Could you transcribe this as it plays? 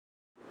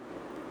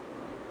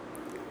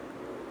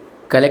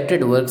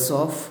Collected works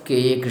of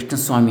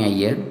KrishnaswAmy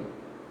Aiyer.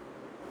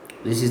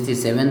 This is the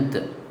seventh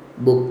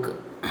book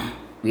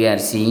we are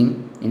seeing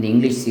in the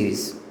English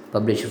series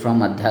published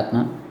from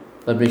Adhyatma,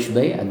 published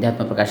by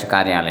Adhyatma Prakasha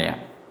Karyalaya,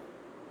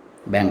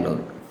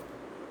 Bangalore.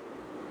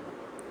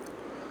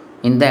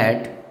 In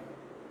that,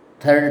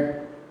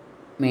 third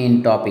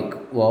main topic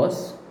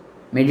was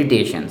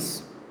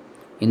meditations.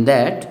 In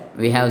that,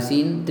 we have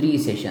seen three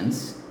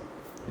sessions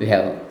we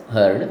have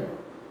heard.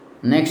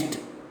 Next,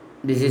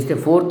 this is the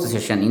fourth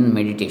session in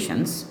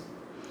meditations.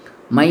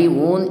 My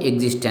own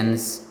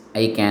existence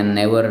I can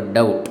never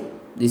doubt.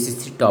 This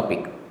is the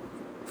topic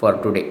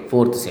for today,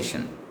 fourth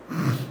session.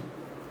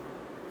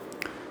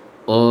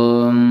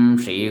 Om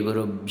Shri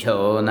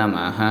Gurubhyo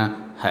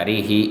Namaha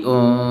Harihi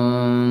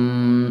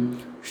Om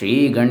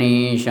Shri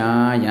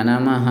Ganeshaya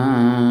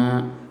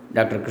Namaha.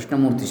 Dr.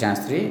 Krishnamurti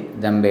Shastri,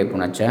 Dambe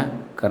Punacha,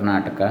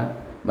 Karnataka,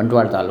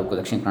 Bantwal Taluku,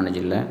 Dakshin Kannada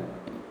Jilla,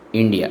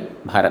 India,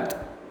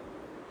 Bharat.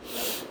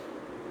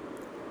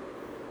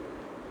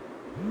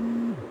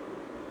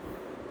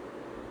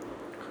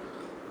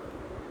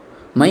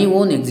 My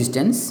own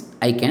existence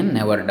I can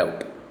never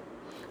doubt.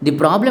 The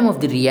problem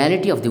of the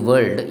reality of the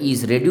world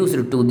is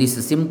reduced to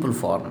this simple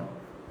form.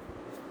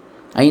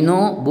 I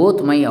know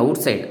both my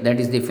outside, that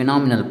is the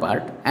phenomenal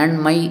part,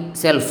 and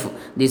myself,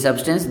 the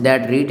substance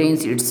that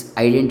retains its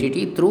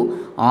identity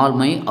through all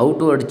my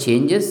outward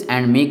changes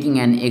and making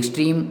an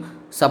extreme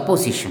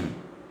supposition.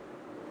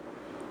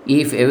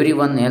 If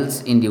everyone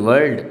else in the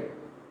world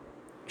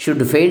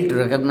should fail to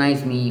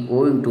recognize me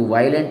owing to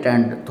violent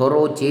and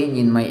thorough change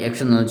in my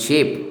external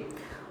shape,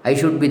 I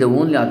should be the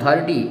only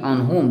authority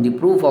on whom the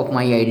proof of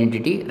my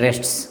identity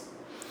rests.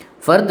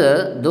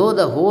 Further, though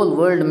the whole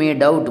world may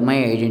doubt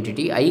my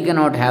identity, I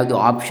cannot have the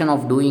option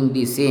of doing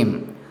the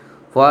same,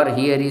 for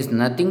here is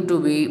nothing to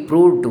be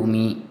proved to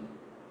me.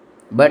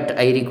 But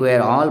I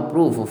require all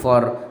proof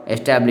for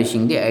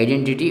establishing the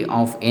identity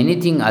of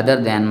anything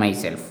other than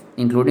myself,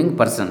 including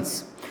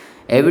persons.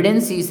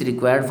 Evidence is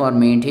required for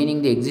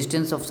maintaining the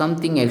existence of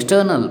something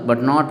external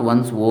but not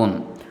one's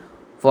own.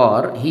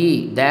 For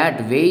he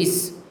that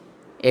weighs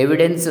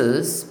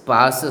evidences,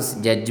 passes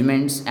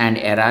judgments, and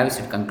arrives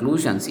at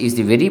conclusions is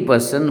the very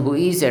person who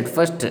is at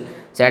first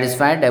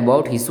satisfied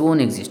about his own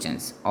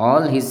existence,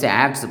 all his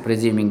acts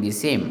presuming the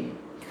same.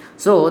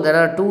 So, there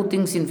are two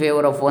things in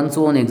favor of one's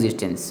own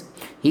existence.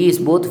 He is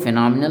both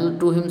phenomenal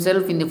to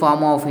himself in the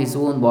form of his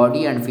own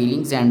body and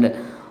feelings, and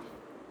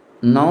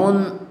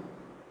non,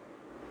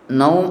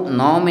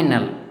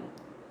 nominal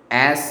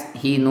as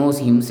he knows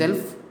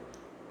himself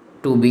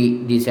to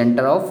be the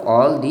center of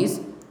all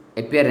these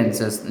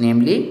appearances,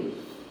 namely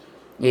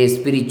a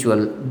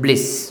spiritual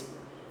bliss.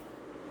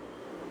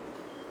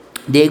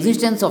 The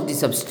existence of the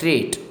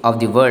substrate of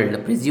the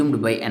world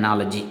presumed by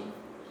analogy.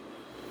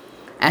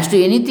 As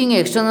to anything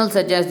external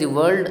such as the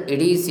world,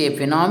 it is a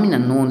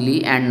phenomenon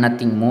only and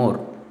nothing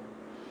more.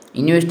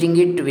 Investing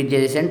it with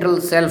a central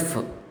self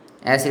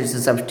as its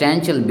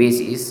substantial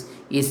basis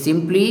is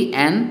simply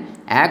an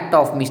act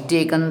of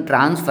mistaken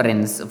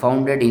transference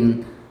founded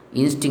in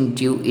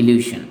instinctive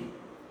illusion.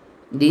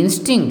 The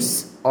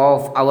instincts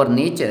of our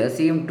nature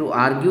seem to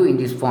argue in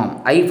this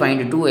form. I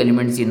find two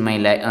elements in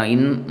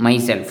in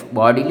myself,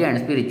 bodily and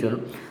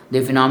spiritual,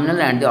 the phenomenal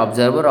and the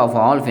observer of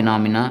all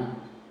phenomena,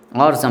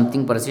 or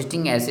something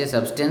persisting as a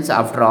substance.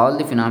 After all,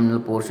 the phenomenal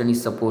portion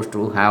is supposed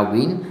to have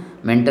been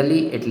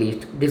mentally at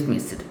least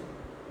dismissed.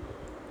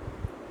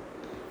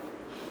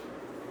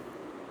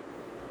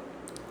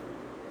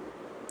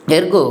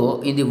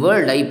 Ergo, in the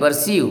world I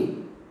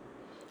perceive,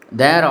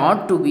 there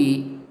ought to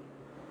be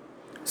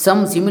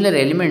some similar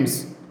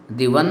elements,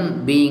 the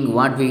one being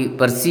what we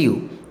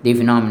perceive, the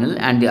phenomenal,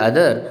 and the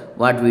other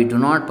what we do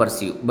not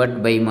perceive,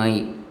 but by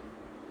my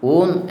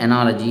own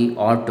analogy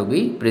ought to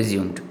be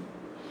presumed.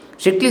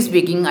 Strictly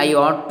speaking, I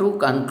ought to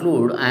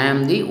conclude I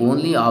am the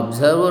only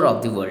observer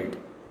of the world.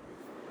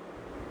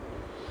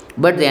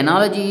 But the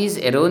analogy is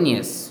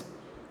erroneous,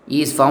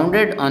 is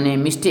founded on a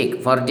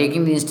mistake, for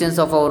taking the instance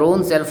of our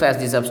own self as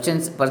the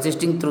substance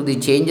persisting through the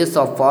changes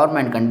of form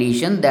and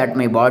condition that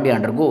my body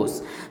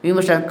undergoes. We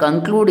must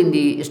conclude in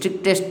the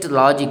strictest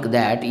logic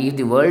that if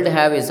the world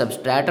have a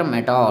substratum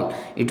at all,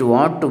 it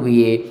ought to be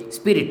a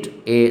spirit,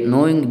 a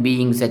knowing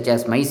being such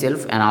as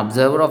myself, an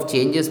observer of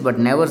changes but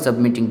never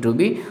submitting to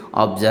be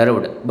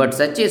observed. But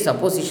such a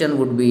supposition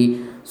would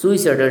be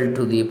suicidal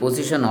to the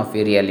position of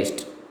a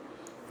realist.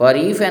 For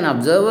if an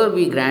observer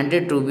be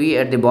granted to be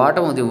at the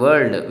bottom of the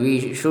world,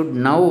 we should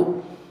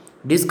now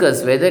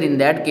discuss whether in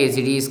that case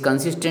it is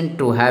consistent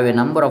to have a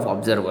number of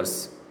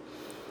observers.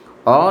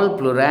 All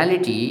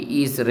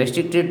plurality is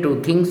restricted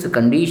to things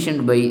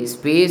conditioned by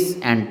space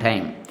and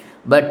time,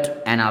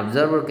 but an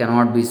observer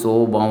cannot be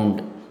so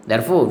bound.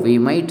 Therefore, we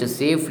might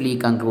safely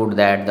conclude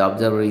that the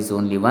observer is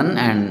only one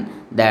and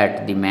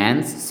that the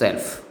man's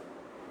self.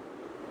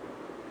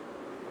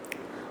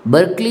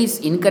 Berkeley's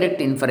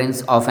incorrect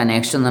inference of an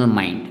external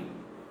mind.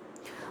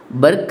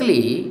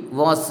 Berkeley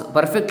was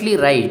perfectly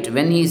right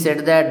when he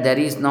said that there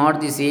is not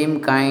the same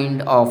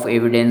kind of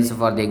evidence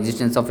for the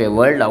existence of a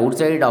world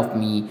outside of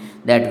me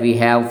that we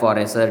have for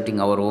asserting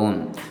our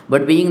own.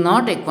 But being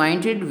not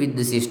acquainted with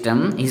the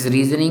system, his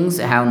reasonings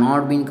have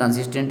not been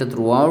consistent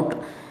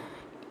throughout,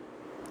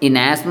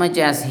 inasmuch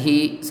as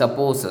he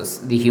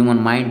supposes the human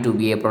mind to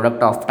be a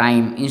product of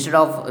time instead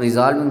of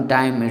resolving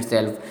time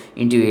itself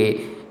into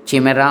a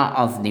chimera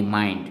of the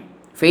mind.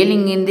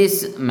 Failing in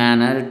this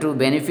manner to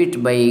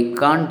benefit by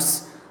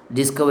Kant's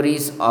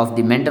discoveries of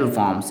the mental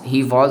forms,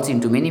 he falls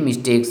into many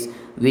mistakes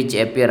which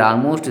appear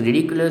almost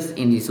ridiculous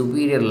in the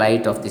superior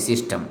light of the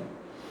system.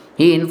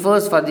 He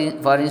infers,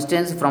 for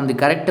instance, from the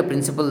correct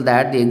principle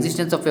that the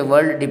existence of a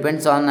world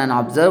depends on an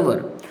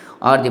observer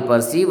or the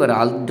perceiver,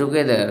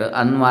 altogether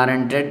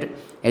unwarranted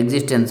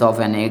existence of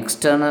an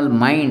external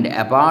mind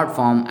apart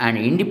from and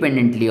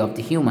independently of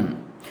the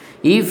human.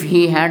 If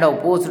he had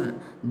opposed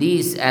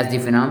these as the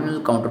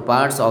phenomenal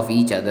counterparts of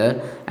each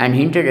other and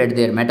hinted at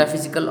their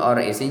metaphysical or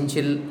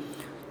essential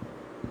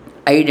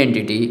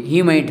identity,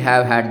 he might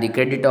have had the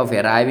credit of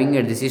arriving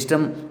at the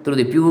system through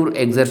the pure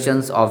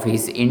exertions of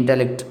his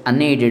intellect,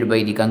 unaided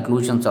by the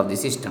conclusions of the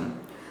system.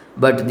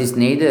 But this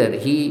neither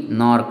he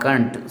nor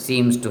Kant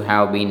seems to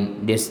have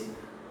been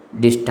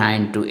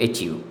destined to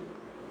achieve.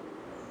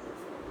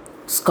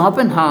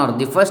 Schopenhauer,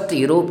 the first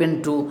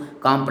European to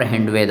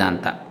comprehend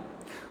Vedanta.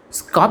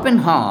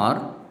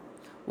 Schopenhauer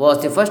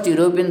was the first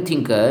European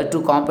thinker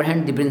to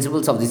comprehend the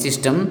principles of the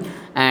system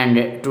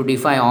and to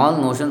defy all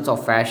notions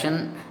of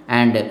fashion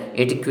and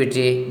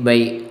etiquette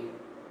by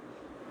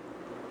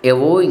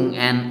avowing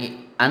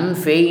an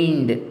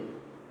unfeigned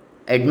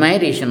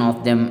admiration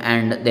of them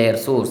and their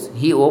source.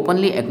 He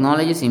openly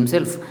acknowledges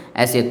himself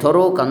as a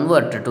thorough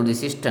convert to the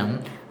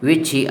system,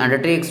 which he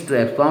undertakes to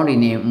expound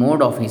in a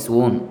mode of his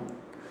own.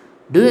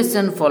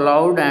 Duesson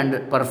followed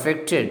and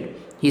perfected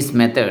his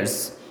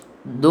methods,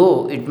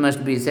 though it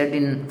must be said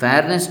in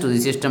fairness to the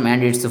system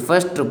and its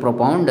first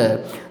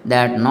propounder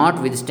that,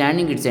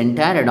 notwithstanding its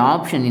entire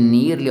adoption in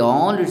nearly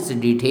all its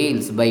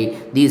details by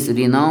these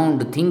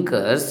renowned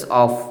thinkers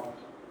of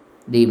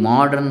the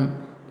modern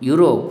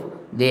Europe,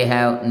 they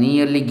have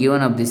nearly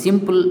given up the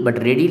simple but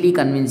readily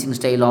convincing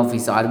style of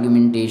his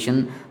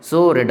argumentation,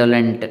 so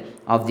redolent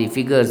of the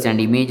figures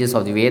and images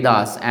of the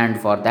Vedas,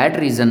 and for that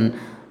reason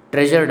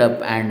treasured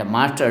up and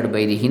mastered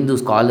by the Hindu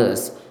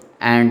scholars,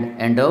 and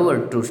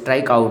endeavored to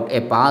strike out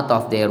a path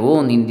of their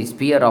own in the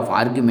sphere of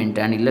argument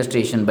and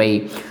illustration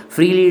by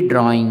freely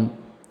drawing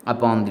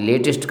upon the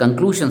latest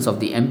conclusions of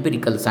the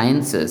empirical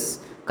sciences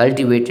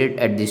cultivated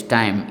at this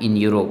time in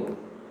Europe.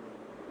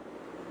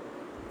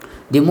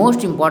 The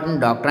most important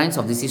doctrines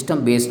of the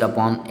system based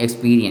upon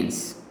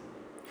experience.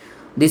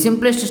 The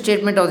simplest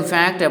statement of the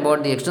fact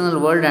about the external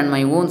world and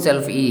my own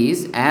self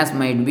is, as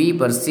might be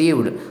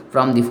perceived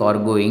from the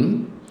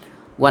foregoing.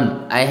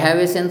 1. I have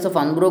a sense of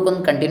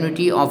unbroken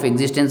continuity of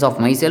existence of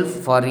myself,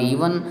 for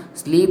even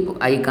sleep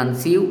I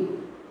conceive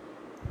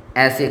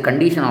as a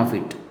condition of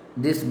it.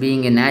 This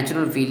being a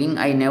natural feeling,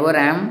 I never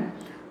am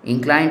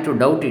inclined to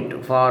doubt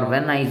it, for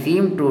when I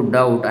seem to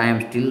doubt, I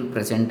am still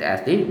present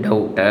as the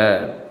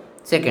doubter.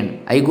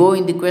 Second, I go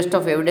in the quest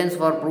of evidence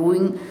for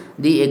proving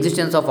the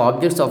existence of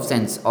objects of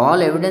sense.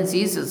 All evidence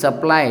is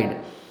supplied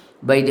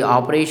by the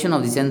operation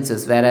of the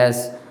senses,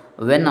 whereas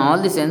when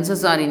all the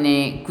senses are in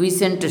a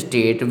quiescent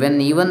state, when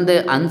even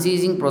the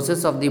unceasing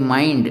process of the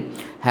mind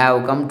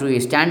have come to a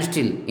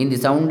standstill in the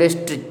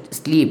soundest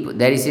sleep,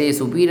 there is a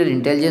superior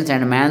intelligence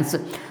and man's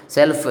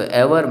self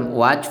ever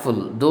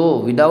watchful, though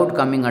without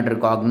coming under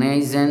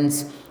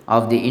cognizance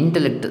of the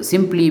intellect,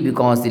 simply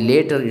because the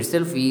later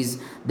itself is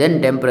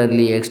then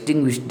temporarily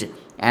extinguished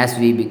as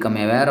we become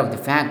aware of the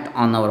fact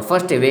on our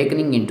first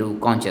awakening into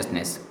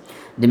consciousness.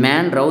 The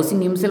man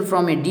rousing himself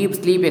from a deep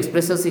sleep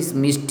expresses his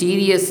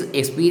mysterious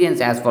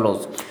experience as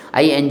follows: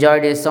 I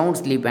enjoyed a sound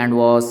sleep and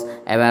was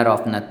aware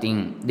of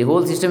nothing. The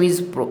whole system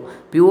is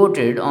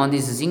pivoted on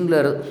this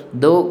singular,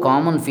 though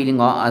common feeling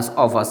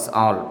of us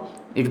all.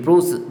 It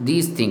proves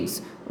these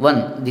things.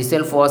 1. The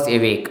self was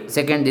awake.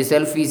 2nd, the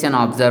self is an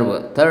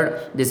observer.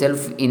 3rd, the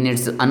self in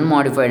its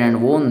unmodified and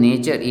own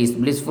nature is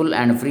blissful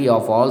and free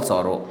of all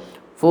sorrow.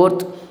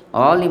 4th,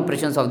 all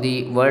impressions of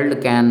the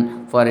world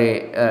can, for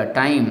a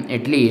time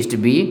at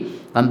least, be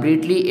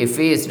completely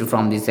effaced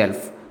from the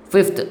self.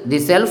 5th, the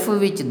self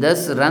which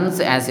thus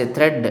runs as a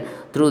thread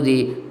through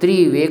the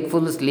three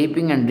wakeful,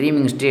 sleeping, and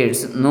dreaming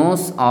states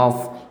knows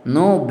of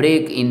no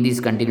break in this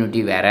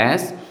continuity,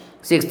 whereas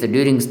 6th,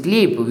 during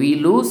sleep we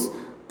lose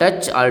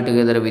touch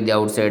altogether with the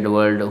outside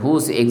world,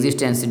 whose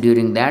existence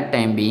during that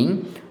time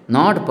being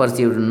not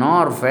perceived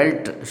nor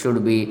felt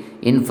should be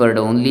inferred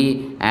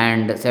only.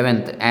 And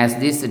 7th, as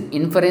this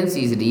inference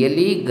is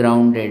really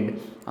grounded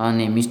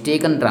on a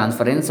mistaken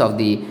transference of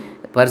the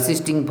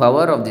persisting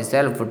power of the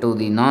self to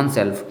the non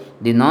self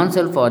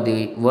or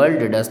the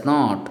world does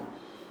not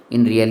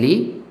in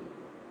really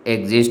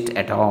exist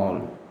at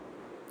all.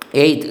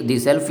 8th, the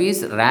self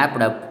is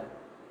wrapped up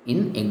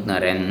in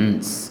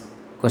ignorance.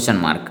 Question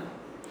mark.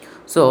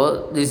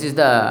 So, this is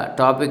the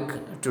topic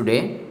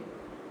today.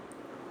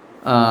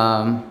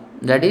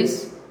 That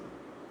is,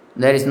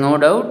 there is no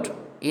doubt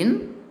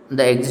in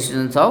the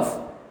existence of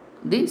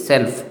the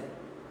self.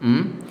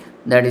 Hmm?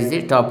 That is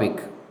the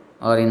topic,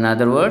 or in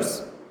other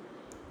words,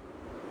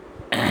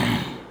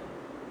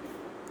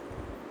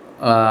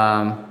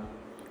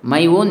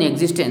 my own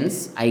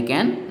existence I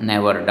can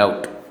never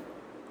doubt.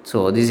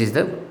 So, this is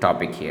the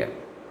topic here.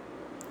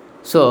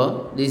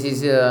 So, this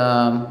is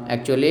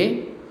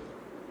actually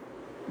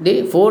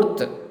the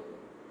fourth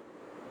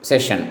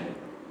session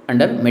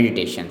under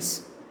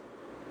meditations.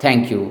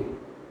 Thank you,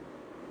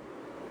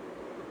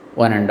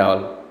 one and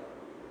all.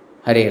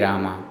 Hare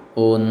Rama.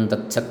 Om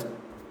Tat Sat.